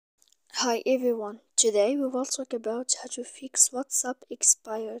Hi everyone, today we will talk about how to fix WhatsApp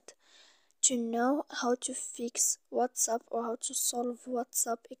expired. To know how to fix WhatsApp or how to solve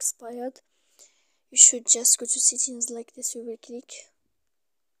WhatsApp expired, you should just go to settings like this. We will click.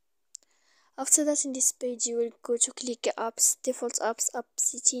 After that, in this page you will go to click apps, default apps, app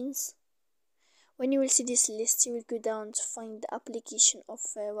settings. When you will see this list, you will go down to find the application of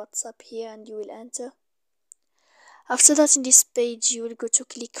WhatsApp here and you will enter. After that, in this page you will go to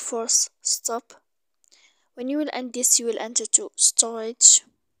click force stop. When you will end this, you will enter to storage.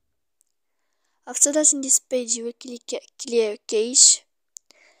 After that, in this page you will click clear cache,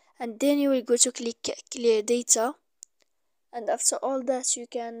 and then you will go to click clear data, and after all that you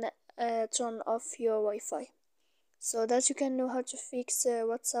can turn off your Wi-Fi, so that you can know how to fix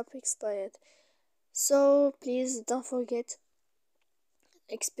WhatsApp expired. So please don't forget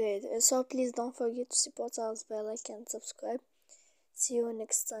to support us by like and subscribe. See you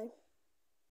next time.